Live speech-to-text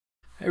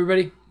Hey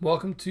everybody,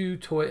 welcome to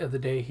Toy of the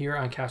Day here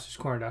on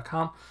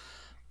casterscorner.com.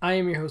 I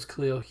am your host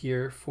Khalil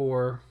here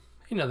for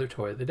another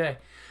Toy of the Day.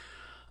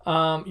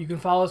 You can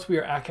follow us. We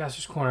are at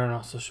Casters Corner on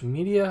all social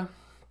media.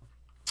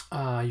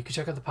 You can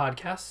check out the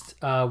podcast.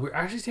 We're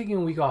actually taking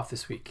a week off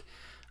this week.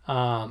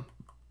 So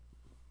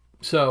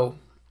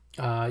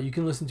you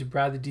can listen to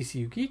Brad the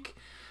DCU Geek,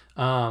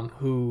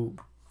 who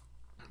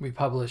we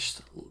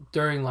published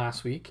during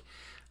last week.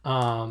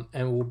 And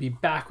we'll be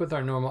back with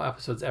our normal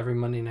episodes every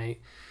Monday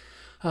night.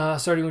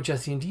 Starting with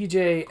Jesse and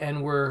DJ,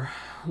 and we're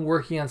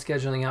working on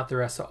scheduling out the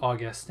rest of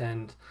August,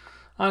 and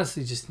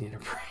honestly just need a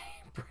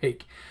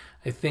break.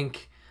 I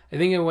think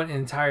I went an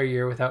entire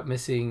year without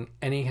missing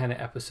any kind of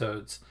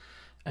episodes,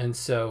 and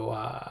so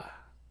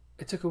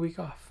I took a week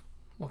off.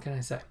 What can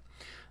I say?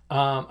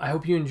 I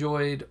hope you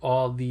enjoyed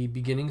all the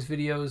beginnings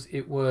videos.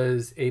 It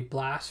was a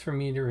blast for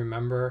me to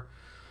remember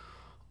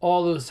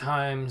all those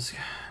times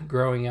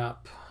growing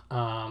up.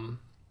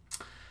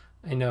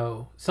 I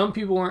know some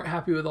people weren't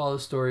happy with all the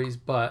stories,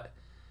 but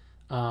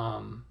I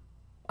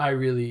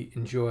really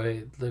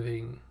enjoyed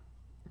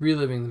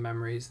reliving the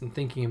memories and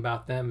thinking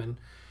about them and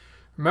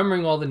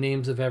remembering all the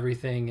names of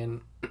everything,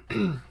 and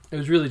it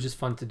was really just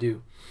fun to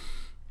do.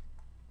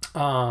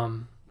 So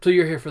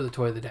you're here for the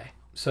Toy of the Day.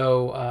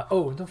 So,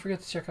 don't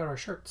forget to check out our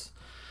shirts.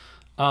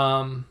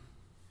 The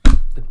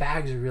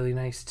bags are really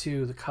nice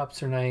too. The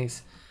cups are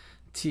nice.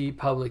 T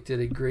Public did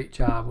a great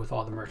job with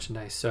all the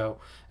merchandise. So,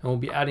 and we'll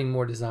be adding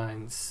more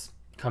designs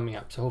coming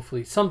up. So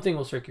hopefully something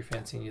will strike your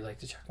fancy and you'd like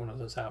to check one of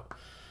those out.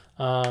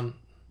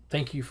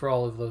 Thank you for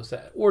all of those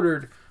that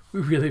ordered.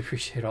 We really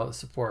appreciate all the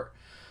support.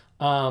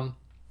 So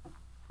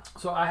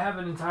I have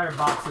an entire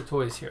box of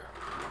toys here.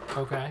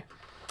 Okay.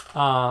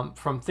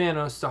 From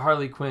Thanos to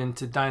Harley Quinn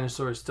to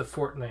dinosaurs to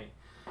Fortnite.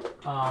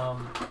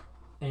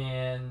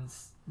 And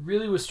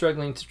really was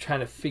struggling to try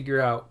to figure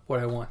out what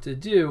I want to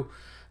do.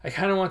 I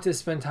kind of want to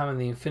spend time on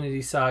the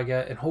Infinity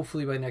Saga, and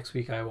hopefully by next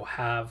week I will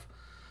have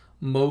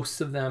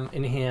most of them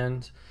in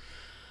hand.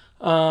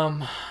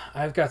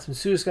 I've got some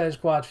Suicide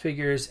Squad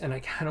figures, and I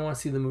kind of want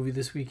to see the movie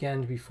this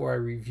weekend before I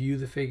review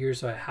the figures,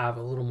 so I have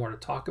a little more to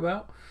talk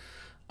about.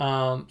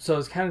 So I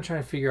was kind of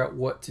trying to figure out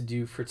what to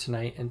do for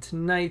tonight, and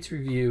tonight's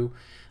review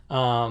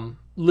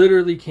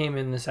literally came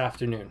in this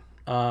afternoon.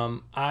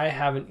 I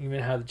haven't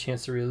even had the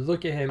chance to really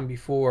look at him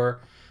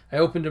before I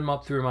opened him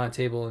up, threw him on a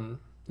table, and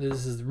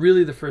this is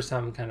really the first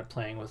time I'm kind of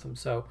playing with him.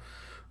 So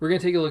we're going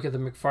to take a look at the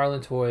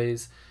Mcfarlane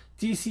Toys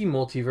DC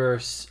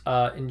Multiverse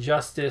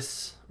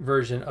Injustice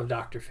version of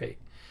Dr. Fate.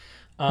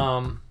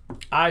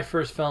 I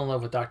first fell in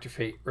love with Dr.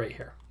 Fate right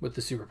here with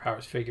the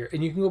Superpowers figure.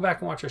 And you can go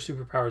back and watch our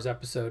Superpowers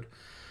episode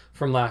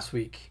from last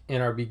week in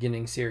our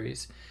beginning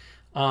series.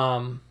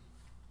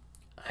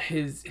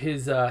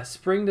 His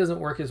spring doesn't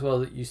work as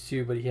well as it used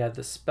to, but he had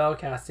the spell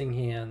casting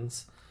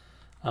hands.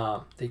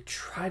 They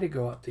try to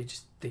go up. They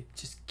just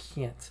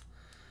can't.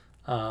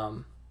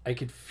 I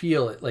could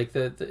feel it. Like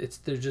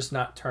they're just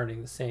not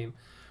turning the same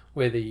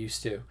way they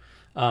used to.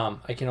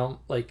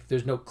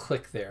 There's no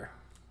click there.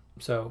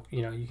 So,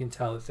 you can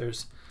tell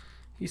that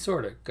he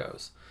sort of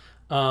goes.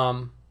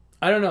 I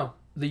don't know.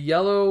 The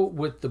yellow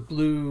with the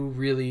blue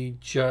really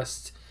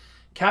just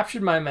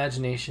captured my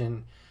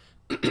imagination.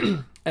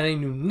 And I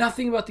knew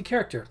nothing about the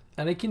character.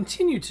 And I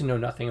continue to know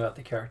nothing about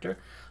the character.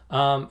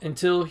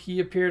 Until he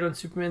appeared on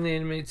Superman the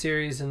Animated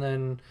Series. And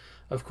then,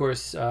 of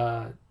course,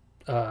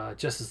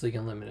 Justice League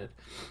Unlimited.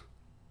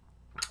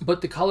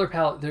 But the color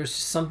palette, there's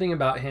just something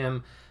about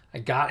him. I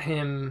got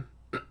him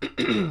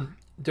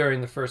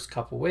during the first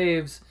couple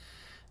waves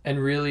and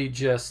really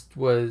just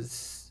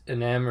was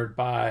enamored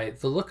by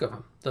the look of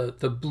him.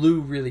 The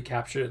blue really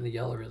captured it and the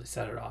yellow really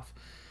set it off.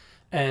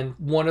 And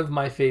one of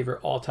my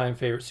all-time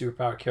favorite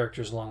superpower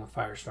characters along with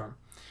Firestorm.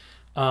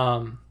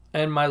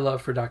 And my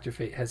love for Dr.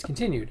 Fate has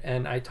continued.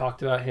 And I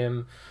talked about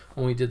him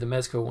when we did the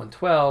Mezco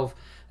 112.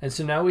 And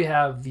so now we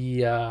have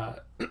the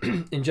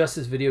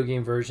Injustice video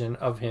game version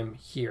of him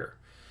here.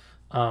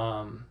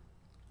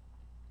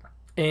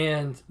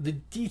 And the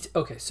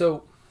okay,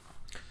 so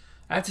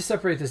I have to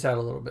separate this out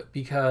a little bit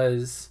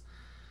because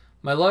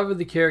my love of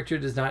the character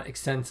does not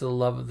extend to the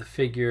love of the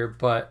figure,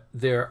 but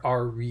there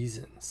are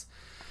reasons.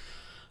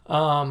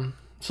 So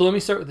let me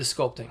start with the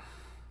sculpting.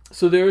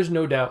 So there is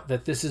no doubt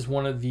that this is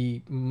one of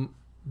the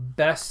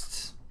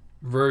best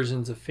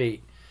versions of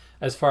Fate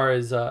as far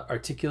as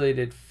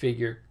articulated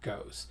figure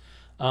goes.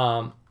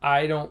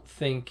 I don't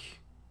think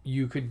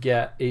you could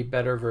get a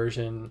better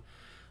version.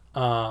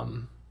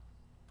 The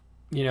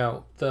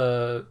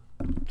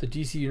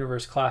DC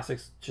Universe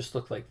Classics just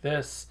look like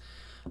this.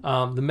 The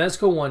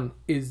Mezco one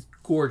is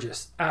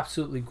gorgeous,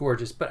 absolutely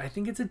gorgeous, but I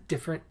think it's a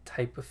different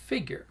type of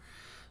figure.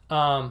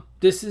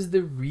 This is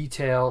the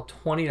retail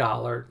 $20,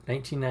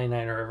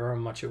 $19.99 or however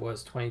much it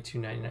was,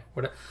 $22.99.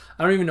 I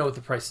don't even know what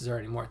the prices are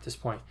anymore at this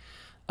point.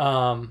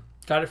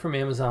 Got it from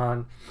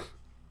Amazon,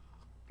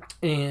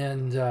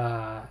 and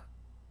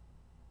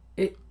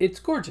it's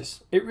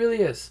gorgeous. It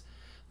really is.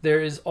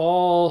 There is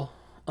all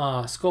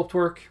sculpt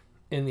work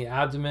in the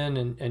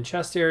abdomen and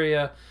chest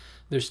area.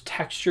 There's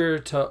texture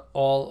to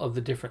all of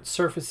the different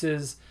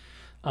surfaces.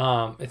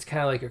 It's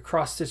kind of like a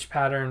cross stitch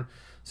pattern.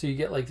 So you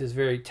get like this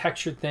very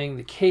textured thing.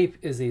 The cape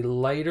is a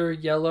lighter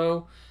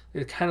yellow.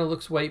 It kind of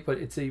looks white, but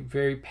it's a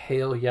very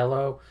pale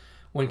yellow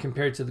when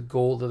compared to the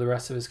gold of the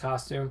rest of his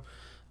costume.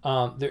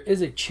 There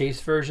is a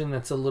chase version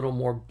that's a little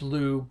more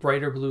blue,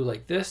 brighter blue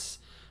like this,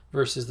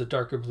 versus the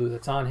darker blue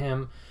that's on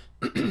him.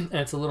 And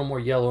it's a little more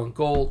yellow and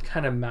gold,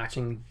 kind of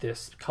matching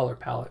this color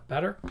palette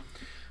better.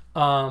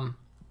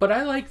 But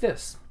I like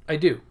this. I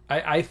do.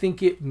 I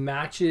think it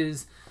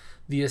matches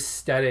the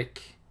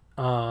aesthetic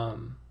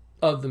of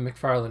the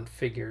Mcfarlane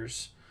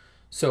figures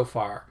so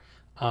far.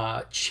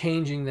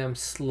 Changing them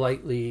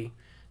slightly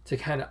to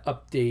kind of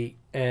update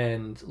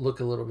and look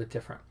a little bit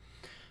different.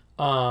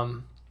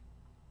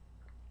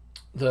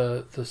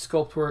 The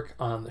sculpt work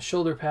on the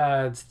shoulder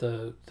pads,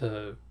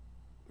 the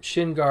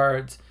shin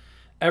guards,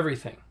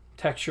 everything.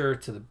 Texture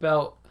to the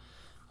belt.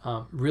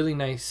 Really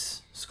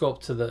nice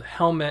sculpt to the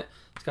helmet.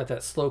 It's got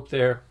that slope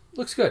there.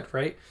 Looks good,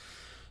 right?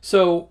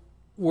 So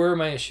where are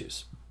my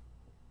issues?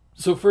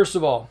 So first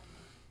of all,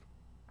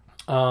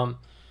 the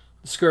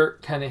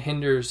skirt kind of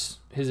hinders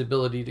his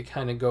ability to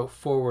kind of go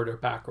forward or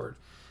backward.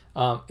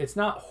 It's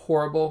not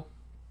horrible,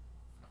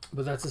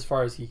 but that's as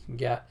far as he can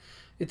get.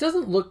 It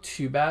doesn't look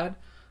too bad.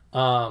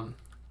 So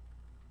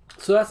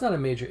that's not a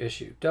major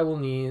issue. Double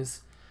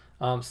knees,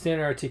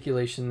 standard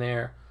articulation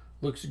there.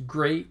 Looks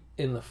great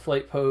in the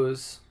flight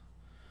pose.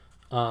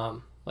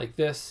 Like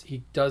this,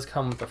 he does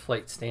come with a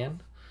flight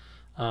stand,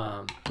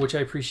 which I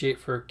appreciate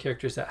for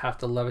characters that have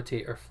to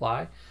levitate or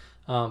fly.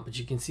 But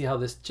you can see how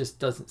this just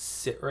doesn't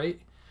sit right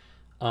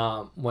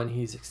when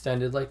he's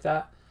extended like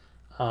that.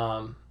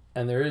 And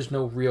there is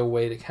no real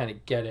way to kind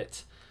of get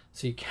it.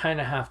 So you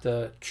kind of have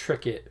to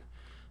trick it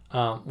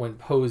when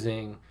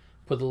posing.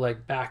 Put the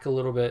leg back a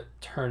little bit,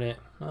 turn it.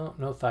 Oh,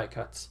 no thigh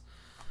cuts.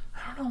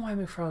 I don't know why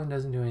Mcfarlane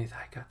doesn't do any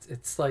thigh cuts.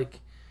 It's like,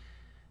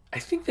 I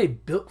think they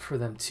built for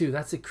them too.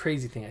 That's a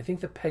crazy thing. I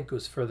think the peg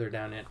goes further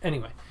down in.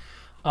 Anyway,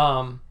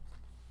 so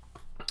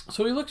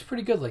he looks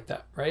pretty good like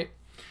that, right?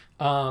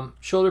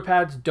 Shoulder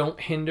pads don't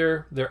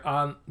hinder. They're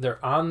on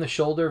the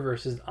shoulder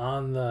versus they're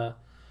on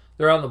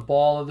the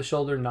ball of the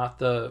shoulder, not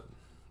the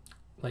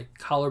like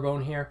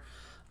collarbone here.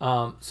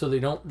 So they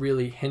don't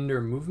really hinder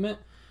movement.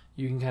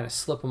 You can kind of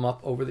slip them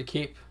up over the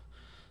cape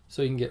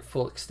so you can get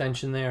full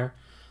extension there.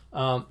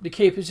 The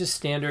cape is just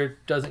standard,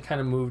 doesn't kind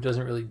of move,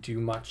 doesn't really do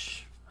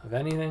much of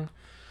anything.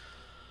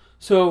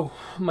 So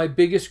my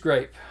biggest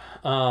gripe,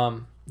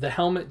 the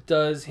helmet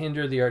does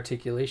hinder the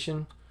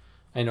articulation.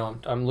 I know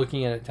I'm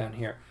looking at it down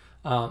here.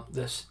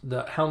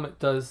 The helmet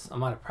does,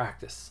 I'm out of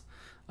practice.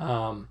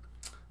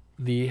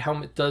 The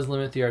helmet does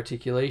limit the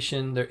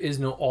articulation. There is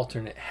no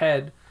alternate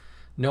head.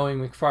 Knowing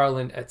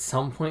Mcfarlane, at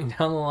some point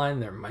down the line,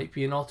 there might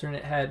be an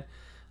alternate head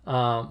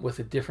with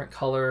a different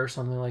color or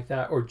something like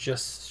that, or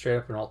just straight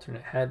up an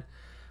alternate head,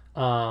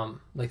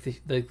 like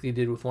they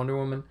did with Wonder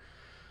Woman.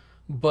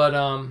 But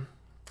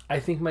I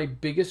think my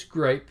biggest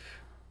gripe,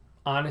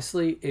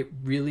 honestly, it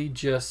really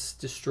just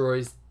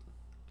destroys,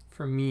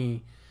 for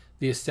me,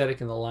 the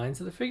aesthetic and the lines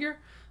of the figure,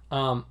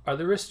 are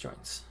the wrist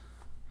joints.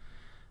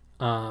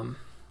 Let's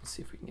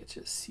see if we can get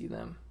you to see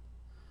them.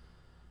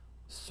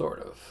 Sort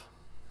of.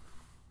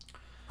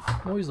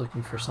 I'm always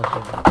looking for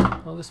something.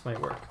 Oh, this might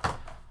work.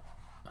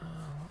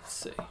 Let's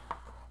see.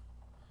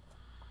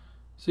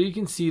 So you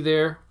can see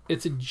there,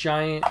 it's a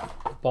giant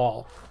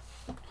ball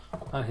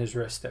on his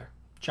wrist there.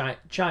 Giant.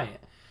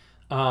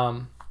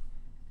 And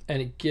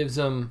it gives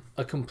him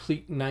a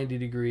complete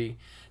 90-degree.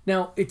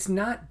 Now, it's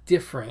not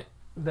different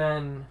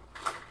than,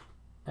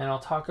 and I'll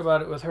talk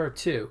about it with her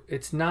too,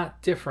 it's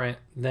not different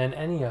than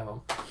any of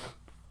them.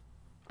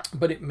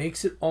 But it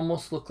makes it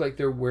almost look like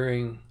they're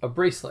wearing a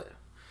bracelet.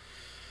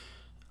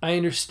 I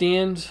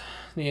understand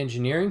the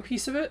engineering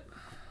piece of it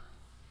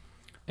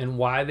and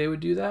why they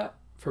would do that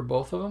for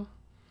both of them.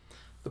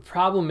 The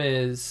problem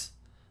is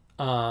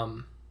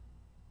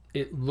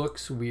it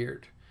looks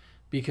weird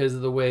because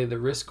of the way the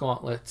wrist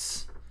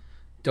gauntlets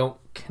don't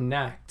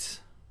connect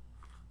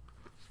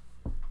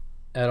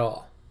at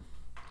all.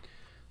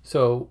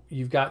 So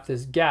you've got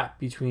this gap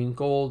between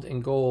gold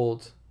and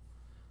gold.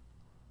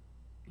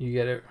 You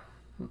get it.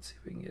 Let's see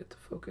if we can get it to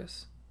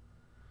focus.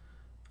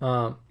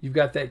 You've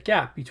got that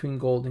gap between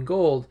gold and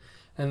gold,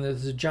 and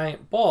there's a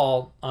giant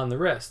ball on the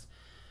wrist.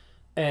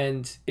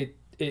 And it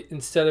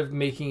instead of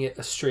making it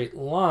a straight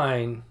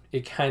line,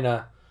 it kind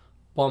of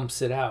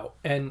bumps it out.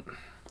 And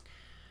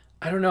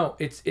I don't know,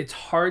 it's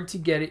hard to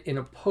get it in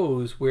a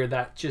pose where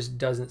that just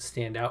doesn't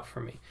stand out for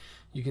me.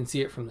 You can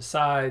see it from the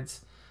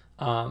sides.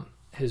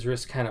 His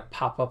wrists kind of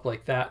pop up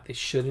like that. They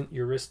shouldn't.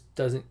 Your wrist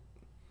doesn't,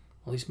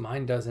 at least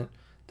mine doesn't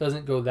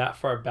go that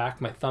far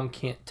back. My thumb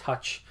can't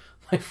touch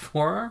my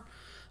forearm.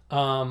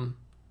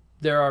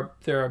 There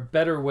are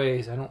better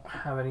ways. I don't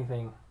have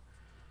anything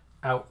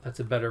out that's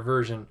a better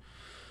version.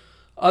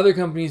 Other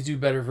companies do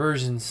better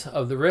versions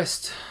of the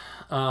wrist.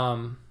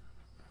 I'm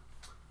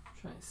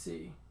trying to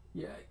see.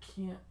 Yeah, I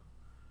can't.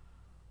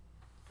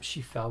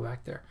 She fell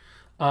back there.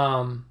 So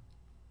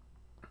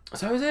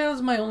I would say that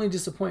was my only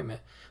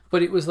disappointment.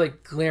 But it was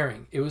like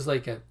glaring. It was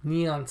like a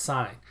neon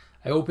sign.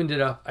 I opened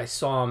it up, I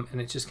saw him,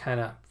 and it just kind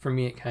of, for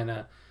me, it kind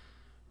of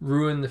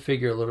ruined the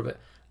figure a little bit.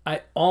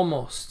 I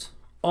almost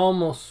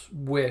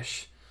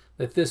wish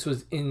that this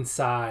was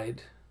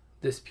inside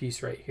this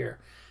piece right here.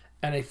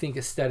 And I think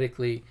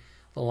aesthetically,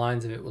 the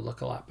lines of it would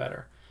look a lot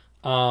better.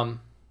 And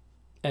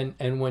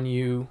when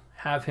you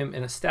have him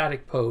in a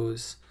static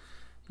pose,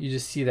 you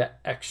just see that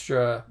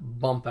extra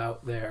bump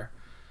out there.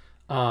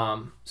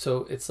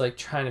 So it's like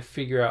trying to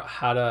figure out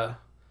how to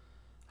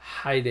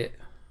hide it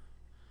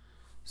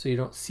so you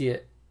don't see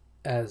it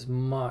as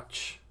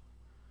much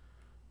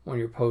when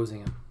you're posing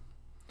him.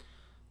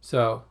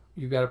 So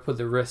you've got to put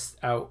the wrist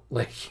out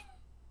like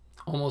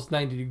almost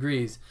 90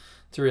 degrees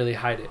to really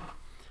hide it.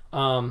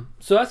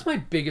 So that's my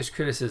biggest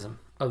criticism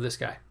of this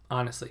guy,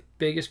 honestly.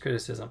 Biggest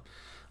criticism.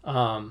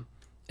 And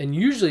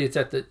usually it's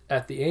at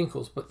the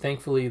ankles, but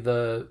thankfully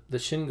the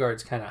shin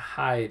guards kind of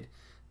hide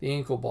the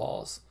ankle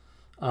balls.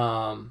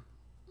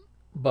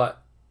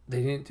 But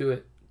they didn't do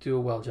a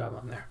well job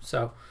on there.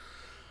 So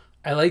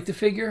I like the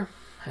figure.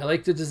 I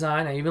like the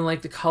design. I even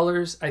like the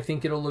colors. I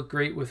think it'll look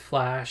great with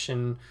Flash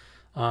and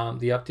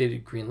the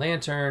updated Green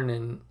Lantern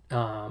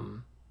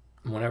and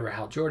whenever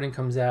Hal Jordan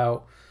comes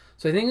out.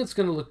 So I think it's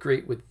going to look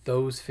great with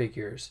those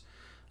figures.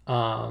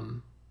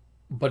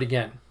 But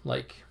again,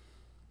 like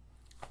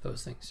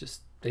those things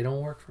just, they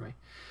don't work for me.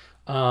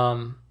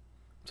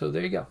 So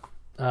there you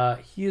go.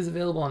 He is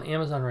available on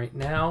Amazon right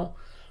now.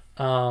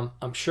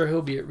 I'm sure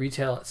he'll be at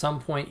retail at some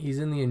point. He's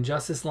in the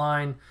Injustice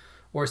line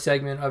or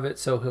segment of it,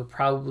 so he'll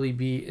probably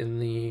be in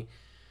the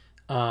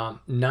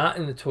not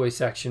in the toy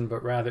section,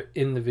 but rather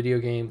in the video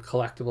game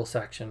collectible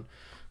section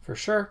for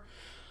sure.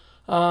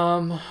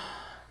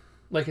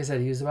 Like I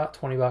said, he was about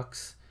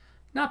 $20.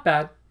 Not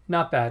bad,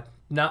 not bad,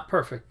 not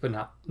perfect, but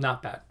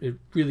not bad. It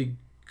really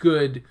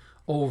good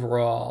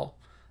overall.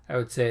 I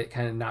would say it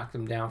kind of knocked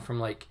him down from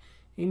like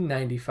a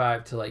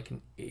 95 to like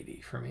an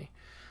 80 for me.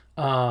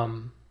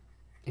 Even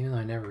though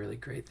I never really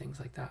grade things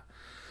like that.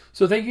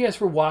 So thank you guys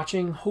for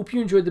watching. Hope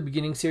you enjoyed the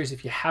beginning series.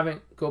 If you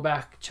haven't, go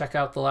back, check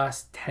out the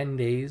last 10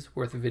 days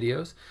worth of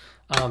videos.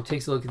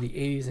 Takes a look at the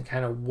 80s and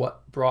kind of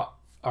what brought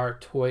our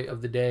toy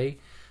of the day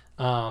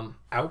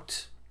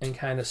out and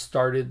kind of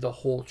started the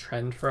whole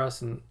trend for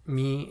us and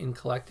me in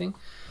collecting,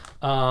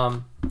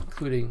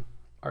 including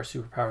our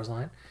Superpowers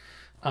line.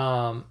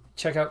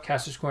 Check out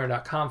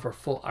casterscorner.com for a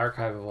full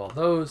archive of all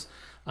those.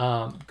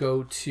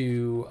 Go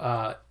to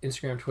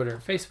Instagram, Twitter,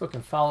 and Facebook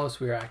and follow us.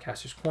 We are at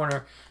Casters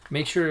Corner.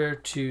 Make sure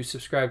to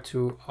subscribe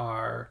to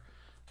our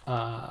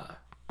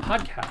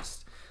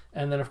podcast.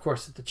 And then, of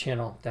course, at the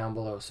channel down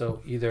below.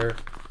 So either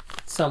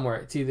somewhere,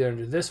 it's either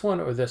under this one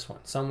or this one.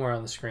 Somewhere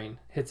on the screen,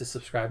 hit the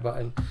subscribe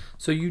button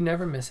so you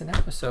never miss an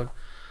episode.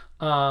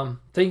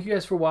 Thank you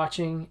guys for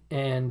watching.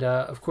 And,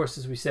 of course,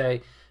 as we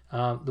say,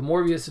 the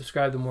more of you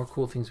subscribe, the more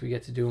cool things we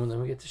get to do, and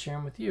then we get to share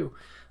them with you.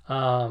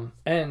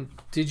 And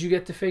did you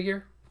get the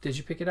figure? Did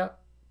you pick it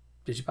up?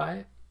 Did you buy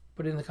it?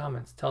 Put it in the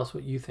comments. Tell us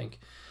what you think.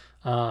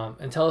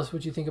 And tell us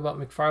what you think about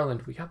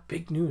Mcfarlane. We got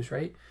big news,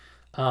 right?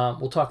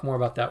 We'll talk more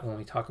about that when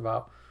we talk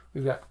about,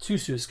 we've got 2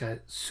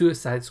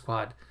 Suicide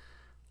Squad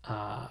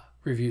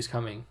reviews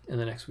coming in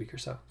the next week or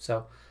so.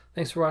 So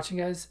thanks for watching,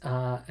 guys.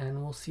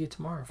 And we'll see you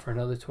tomorrow for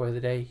another Toy of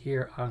the Day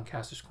here on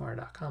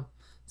casterscorner.com.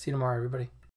 See you tomorrow, everybody.